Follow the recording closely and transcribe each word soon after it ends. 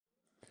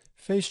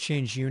Phase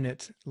Change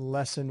Unit,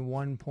 Lesson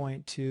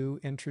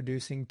 1.2,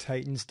 Introducing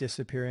Titan's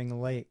Disappearing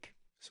Lake.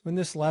 So in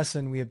this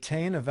lesson, we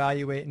obtain,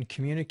 evaluate, and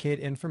communicate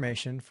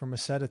information from a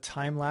set of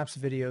time-lapse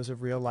videos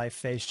of real-life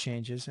phase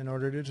changes in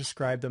order to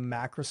describe the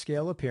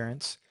macro-scale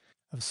appearance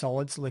of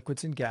solids,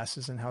 liquids, and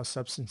gases and how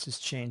substances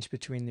change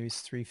between these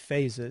three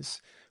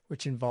phases,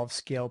 which involve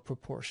scale,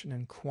 proportion,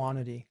 and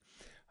quantity.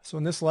 So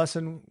in this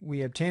lesson,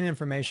 we obtain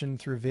information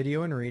through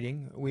video and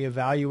reading. We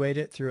evaluate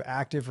it through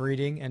active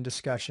reading and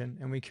discussion,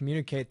 and we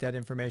communicate that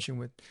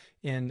information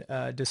in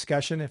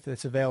discussion if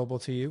it's available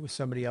to you with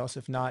somebody else.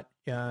 If not,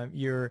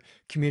 you're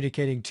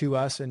communicating to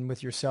us and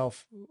with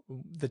yourself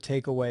the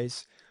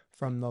takeaways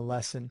from the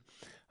lesson.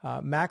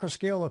 Macro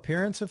scale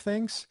appearance of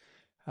things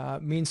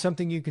means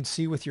something you can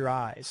see with your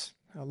eyes.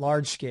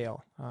 Large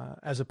scale,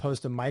 as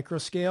opposed to micro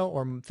scale,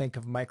 or think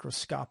of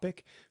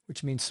microscopic,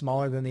 which means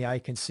smaller than the eye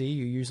can see.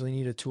 You usually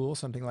need a tool,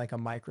 something like a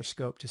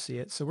microscope, to see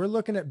it. So we're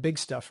looking at big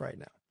stuff right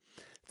now,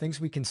 things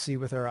we can see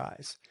with our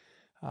eyes.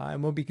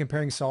 And we'll be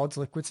comparing solids,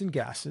 liquids, and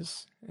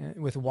gases.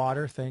 With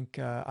water, think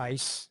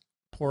ice,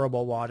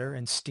 pourable water,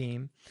 and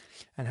steam,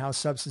 and how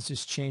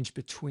substances change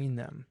between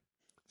them.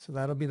 So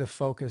that'll be the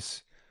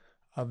focus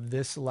of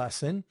this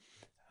lesson.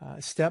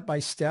 Step by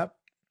step.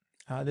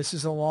 This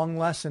is a long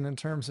lesson in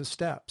terms of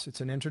steps.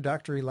 It's an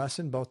introductory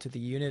lesson both to the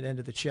unit and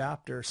to the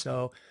chapter,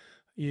 so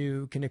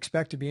you can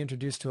expect to be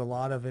introduced to a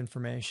lot of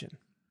information.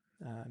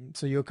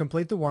 So you'll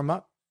complete the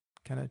warm-up,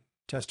 kind of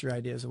test your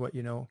ideas of what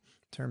you know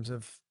in terms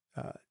of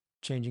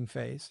changing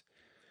phase.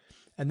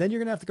 And then you're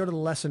going to have to go to the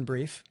lesson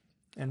brief,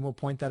 and we'll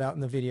point that out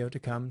in the video to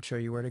come, show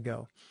you where to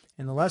go.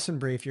 In the lesson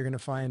brief, you're going to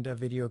find a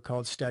video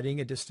called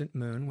Studying a Distant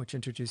Moon, which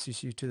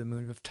introduces you to the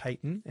moon of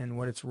Titan and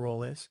what its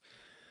role is.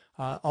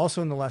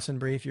 Also in the lesson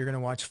brief, you're going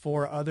to watch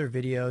 4 other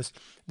videos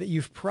that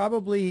you've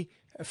probably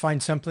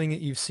find something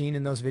that you've seen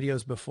in those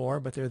videos before,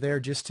 but they're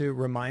there just to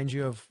remind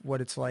you of what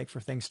it's like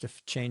for things to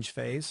change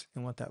phase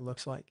and what that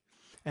looks like.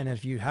 And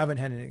if you haven't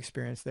had an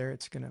experience there,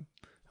 it's going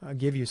to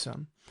give you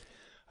some.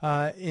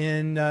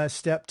 In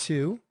step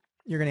 2,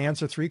 you're going to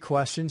answer 3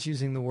 questions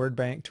using the word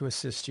bank to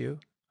assist you.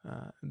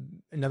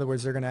 In other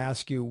words, they're going to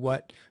ask you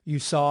what you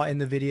saw in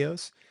the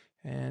videos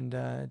and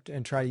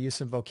try to use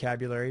some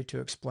vocabulary to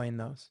explain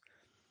those.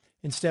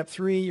 In step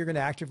 3, you're going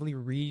to actively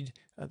read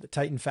the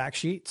Titan fact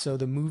sheet. So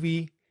the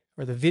movie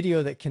or the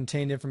video that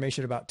contained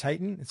information about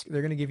Titan,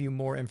 they're going to give you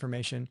more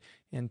information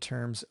in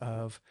terms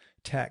of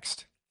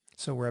text.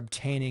 So we're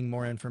obtaining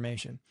more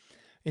information.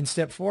 In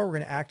step 4, we're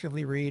going to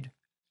actively read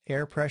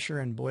Air Pressure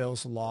and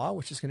Boyle's Law,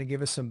 which is going to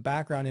give us some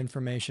background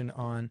information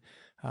on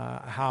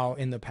how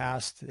in the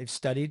past they've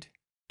studied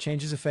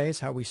changes of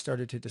phase, how we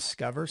started to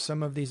discover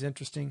some of these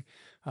interesting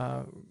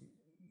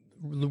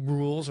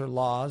rules or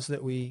laws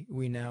that we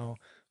now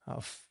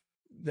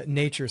that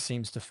nature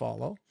seems to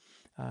follow.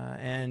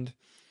 And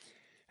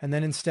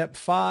then in step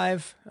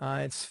 5,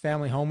 it's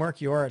family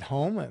homework. You're at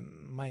home. It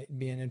might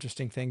be an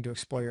interesting thing to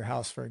explore your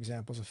house for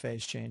examples of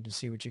phase change and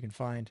see what you can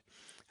find.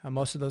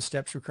 Most of those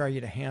steps require you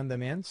to hand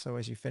them in. So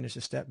as you finish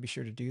a step, be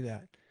sure to do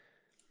that.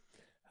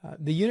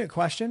 The unit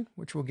question,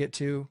 which we'll get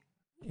to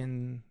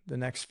in the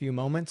next few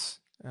moments,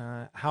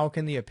 how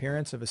can the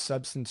appearance of a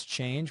substance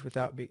change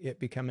without it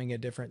becoming a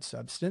different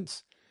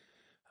substance,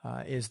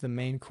 is the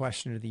main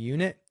question of the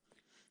unit.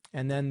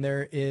 And then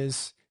there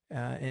is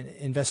an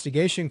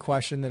investigation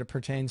question that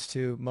pertains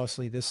to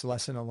mostly this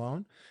lesson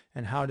alone,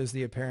 and how does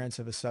the appearance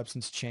of a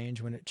substance change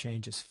when it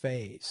changes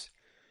phase.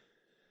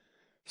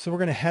 So we're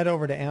going to head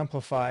over to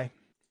Amplify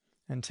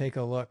and take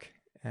a look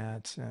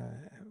at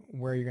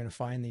where you're going to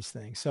find these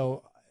things.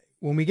 So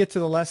when we get to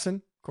the lesson,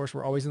 of course,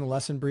 we're always in the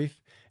lesson brief,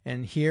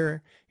 and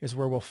here is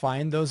where we'll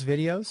find those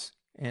videos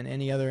and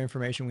any other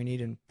information we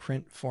need in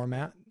print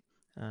format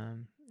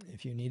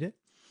if you need it.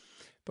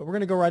 But we're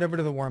going to go right over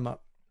to the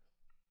warm-up.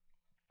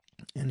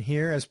 And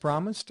here, as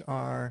promised,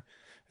 are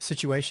a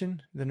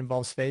situation that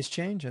involves phase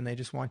change, and they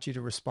just want you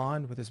to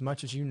respond with as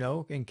much as you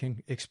know and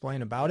can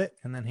explain about it,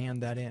 and then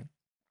hand that in.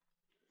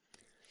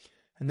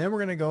 And then we're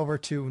going to go over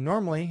to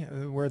normally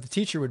where the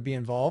teacher would be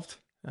involved.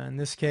 In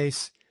this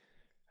case,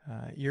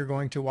 you're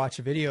going to watch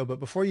a video, but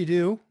before you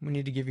do, we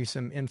need to give you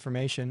some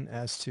information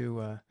as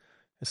to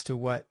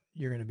what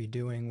you're going to be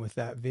doing with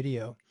that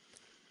video.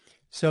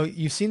 So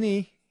you've seen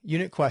the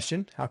unit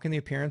question, how can the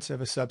appearance of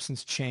a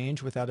substance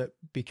change without it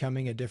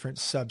becoming a different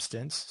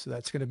substance? So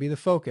that's going to be the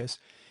focus.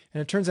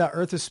 And it turns out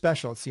Earth is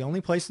special. It's the only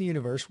place in the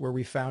universe where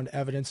we found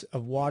evidence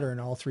of water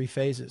in all 3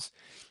 phases.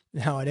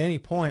 Now, at any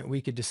point,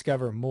 we could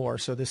discover more,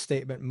 so this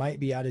statement might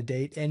be out of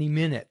date any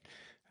minute.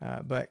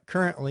 But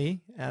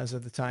currently, as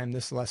of the time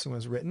this lesson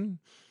was written,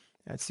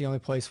 that's the only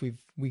place we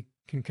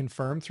can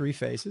confirm 3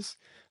 phases.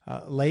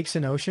 Lakes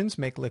and oceans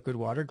make liquid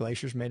water,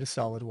 glaciers made of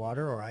solid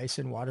water, or ice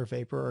and water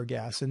vapor or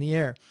gas in the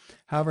air.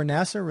 However,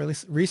 NASA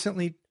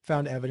recently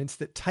found evidence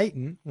that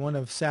Titan, one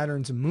of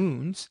Saturn's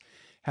moons,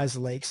 has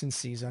lakes and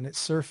seas on its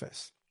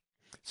surface.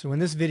 So in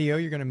this video,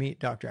 you're going to meet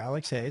Dr.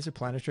 Alex Hayes, a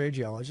planetary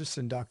geologist,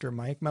 and Dr.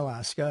 Mike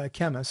Malaska, a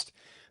chemist,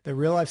 the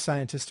real-life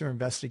scientists who are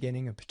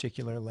investigating a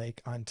particular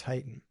lake on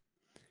Titan.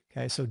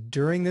 Okay, so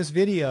during this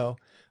video,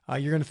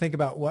 you're going to think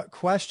about what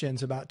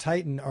questions about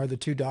Titan are the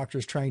two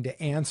doctors trying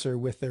to answer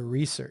with their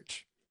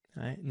research.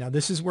 All right. Now,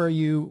 this is where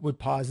you would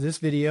pause this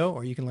video,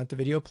 or you can let the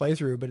video play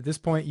through. But at this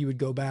point, you would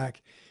go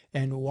back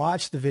and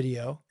watch the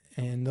video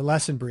and the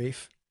lesson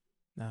brief,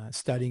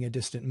 studying a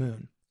distant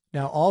moon.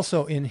 Now,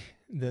 also in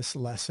this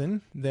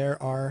lesson,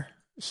 there are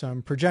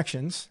some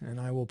projections, and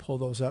I will pull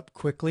those up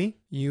quickly.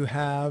 You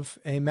have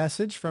a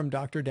message from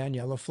Dr.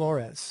 Daniela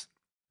Flores.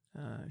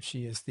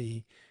 She is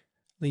the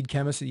lead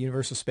chemist at the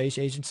Universal Space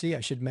Agency. I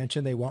should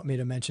mention, they want me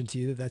to mention to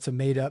you that that's a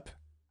made-up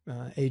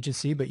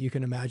agency, but you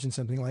can imagine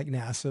something like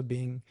NASA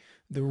being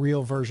the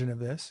real version of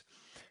this.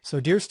 So,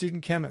 dear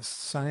student chemists,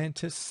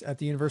 scientists at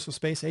the Universal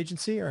Space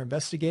Agency are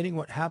investigating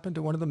what happened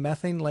to one of the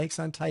methane lakes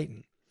on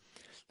Titan.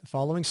 The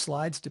following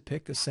slides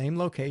depict the same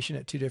location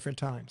at two different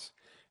times.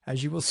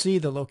 As you will see,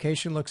 the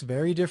location looks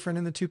very different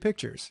in the two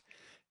pictures.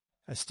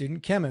 As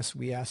student chemists,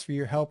 we ask for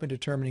your help in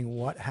determining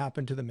what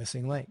happened to the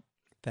missing lake.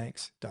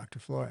 Thanks, Dr.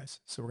 Flores.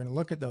 So we're going to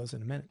look at those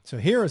in a minute. So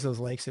here is those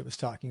lakes it was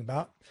talking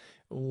about.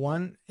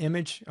 One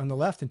image on the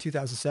left in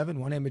 2007,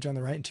 one image on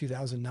the right in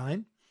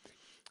 2009.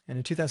 And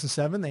in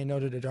 2007, they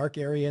noted a dark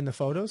area in the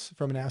photos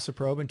from a NASA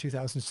probe in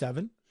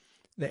 2007.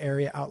 The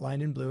area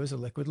outlined in blue is a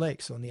liquid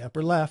lake. So in the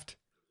upper left,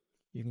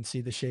 you can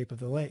see the shape of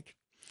the lake.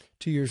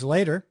 2 years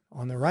later,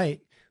 on the right,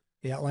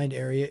 the outlined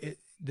area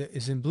that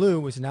is in blue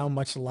was now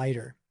much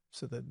lighter.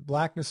 So the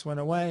blackness went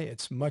away.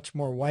 It's much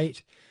more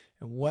white.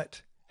 And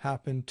what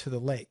happened to the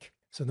lake?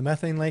 So the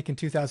methane lake in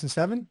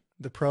 2007,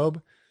 the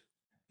probe,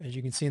 as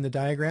you can see in the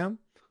diagram,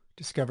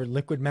 discovered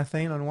liquid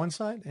methane on one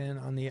side,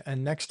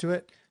 and next to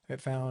it, it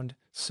found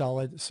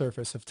solid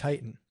surface of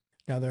Titan.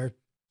 Now there are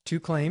two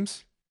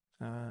claims.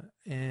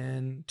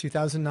 In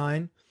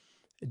 2009,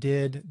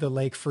 did the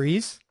lake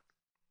freeze?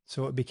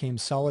 So it became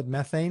solid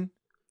methane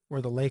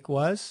where the lake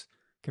was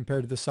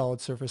compared to the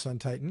solid surface on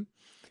Titan,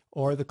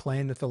 or the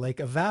claim that the lake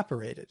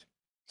evaporated.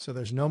 So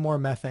there's no more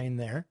methane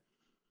there.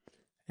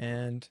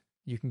 And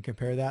you can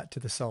compare that to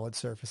the solid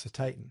surface of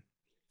Titan.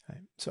 Okay.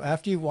 So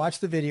after you've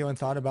watched the video and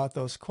thought about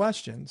those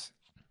questions,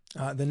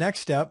 the next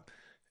step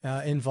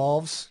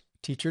involves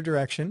teacher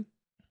direction.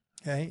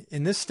 Okay.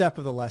 In this step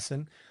of the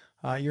lesson,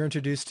 you're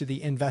introduced to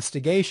the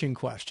investigation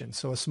question.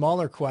 So a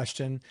smaller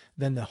question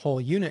than the whole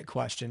unit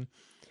question.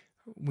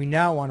 We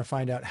now want to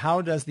find out,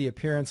 how does the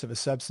appearance of a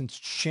substance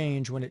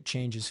change when it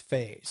changes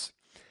phase?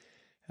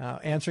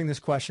 Answering this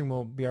question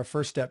will be our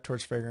first step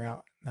towards figuring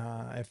out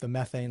if the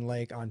methane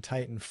lake on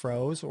Titan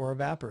froze or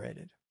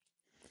evaporated.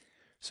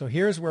 So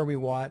here's where we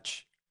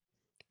watch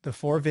the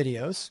 4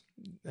 videos.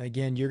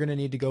 Again, you're going to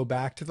need to go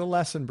back to the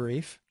lesson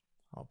brief.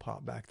 I'll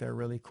pop back there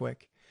really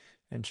quick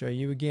and show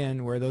you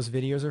again where those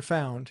videos are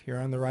found. Here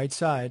on the right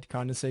side,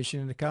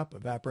 condensation in a cup,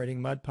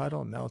 evaporating mud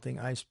puddle, melting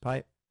ice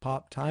pipe,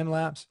 pop time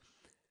lapse,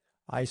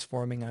 ice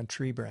forming on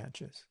tree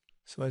branches.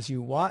 So as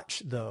you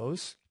watch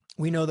those,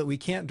 we know that we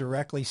can't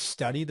directly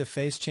study the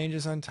phase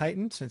changes on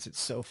Titan since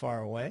it's so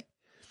far away.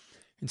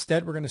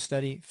 Instead, we're going to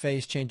study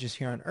phase changes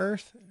here on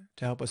Earth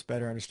to help us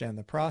better understand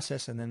the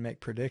process and then make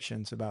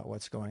predictions about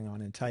what's going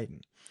on in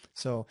Titan.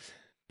 So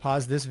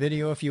pause this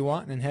video if you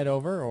want and head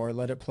over, or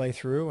let it play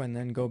through and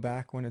then go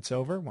back when it's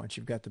over once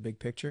you've got the big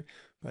picture.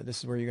 But this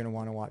is where you're going to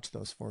want to watch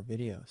those 4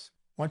 videos.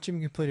 Once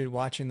you've completed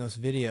watching those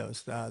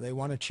videos, they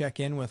want to check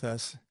in with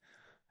us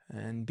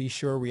and be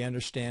sure we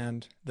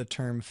understand the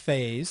term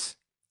phase,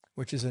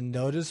 which is a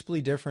noticeably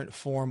different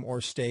form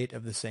or state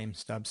of the same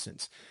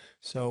substance.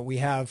 So we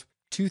have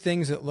 2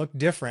 things that look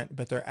different,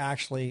 but they're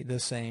actually the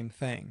same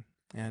thing.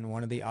 And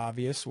one of the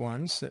obvious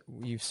ones that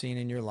you've seen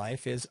in your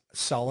life is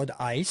solid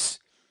ice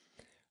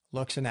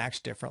looks and acts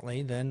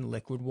differently than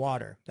liquid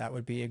water. That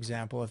would be an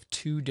example of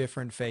 2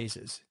 different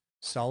phases,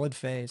 solid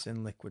phase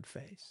and liquid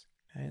phase.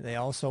 Okay? They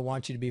also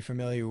want you to be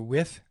familiar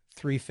with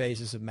 3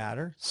 phases of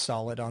matter: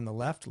 solid on the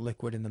left,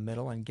 liquid in the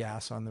middle, and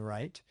gas on the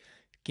right.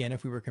 Again,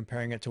 if we were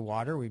comparing it to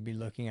water, we'd be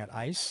looking at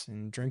ice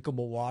and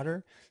drinkable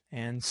water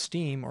and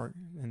steam, or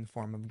in the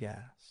form of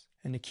gas.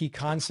 And the key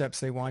concepts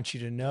they want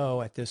you to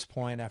know at this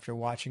point after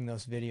watching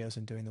those videos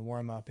and doing the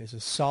warm-up is: a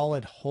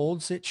solid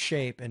holds its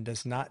shape and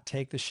does not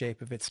take the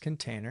shape of its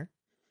container.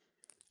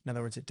 In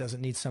other words, it doesn't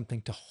need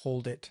something to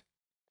hold it.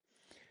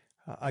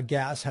 A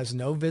gas has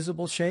no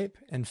visible shape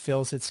and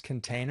fills its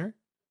container.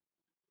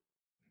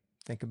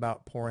 Think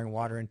about pouring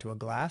water into a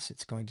glass.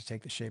 It's going to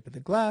take the shape of the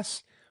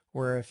glass,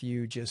 where if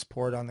you just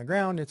pour it on the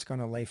ground, it's going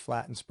to lay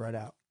flat and spread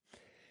out.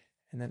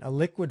 And then a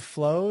liquid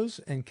flows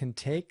and can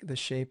take the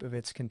shape of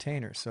its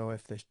container. So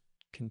if the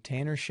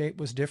container shape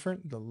was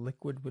different, the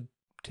liquid would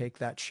take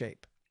that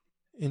shape.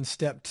 In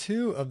step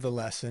 2 of the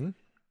lesson,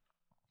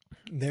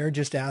 they're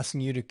just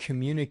asking you to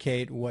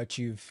communicate what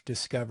you've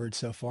discovered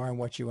so far and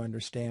what you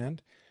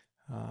understand.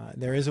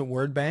 There is a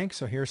word bank,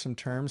 so here are some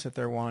terms that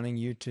they're wanting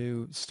you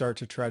to start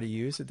to try to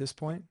use at this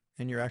point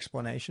in your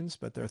explanations,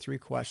 but there are 3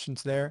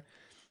 questions there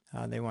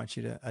they want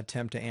you to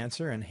attempt to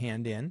answer and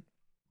hand in.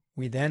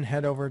 We then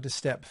head over to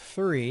step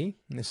 3,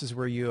 and this is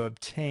where you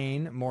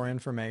obtain more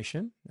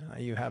information.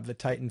 You have the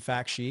Titan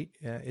fact sheet.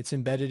 It's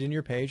embedded in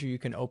your page, or you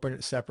can open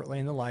it separately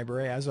in the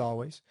library, as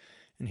always.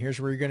 And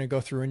here's where you're going to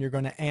go through and you're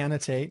going to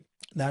annotate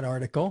that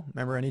article.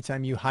 Remember,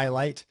 anytime you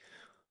highlight,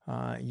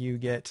 you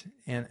get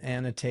an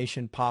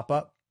annotation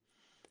pop-up.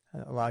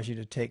 It allows you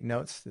to take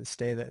notes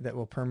that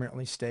will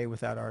permanently stay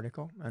with that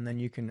article. And then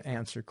you can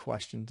answer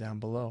questions down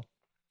below.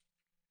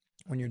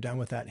 When you're done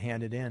with that,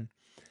 hand it in.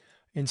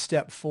 In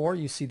step 4,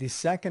 you see the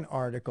second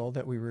article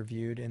that we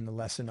reviewed in the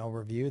lesson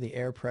overview, the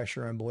air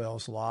pressure and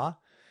Boyle's law.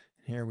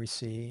 Here we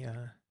see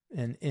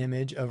an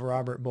image of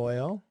Robert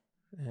Boyle,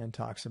 and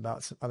talks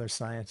about some other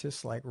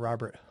scientists like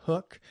Robert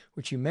Hooke,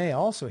 which you may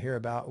also hear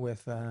about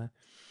with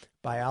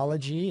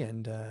biology,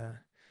 and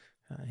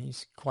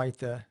he's quite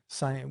the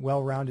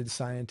well-rounded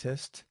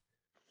scientist,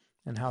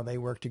 and how they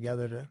work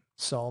together to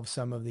solve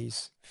some of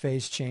these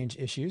phase change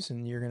issues,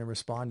 and you're going to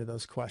respond to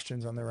those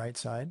questions on the right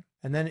side.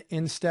 And then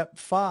in step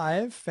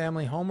 5,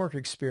 family homework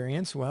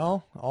experience,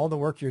 well, all the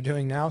work you're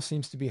doing now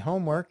seems to be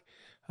homework.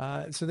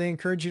 So they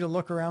encourage you to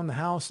look around the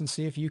house and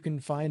see if you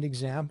can find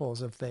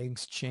examples of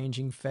things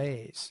changing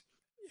phase.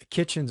 A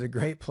kitchen's a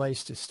great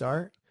place to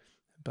start,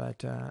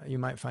 but you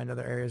might find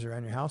other areas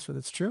around your house where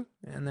that's true.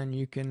 And then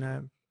you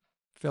can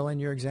fill in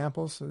your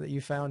examples that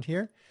you found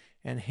here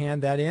and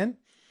hand that in,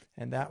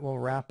 and that will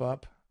wrap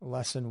up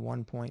lesson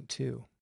 1.2.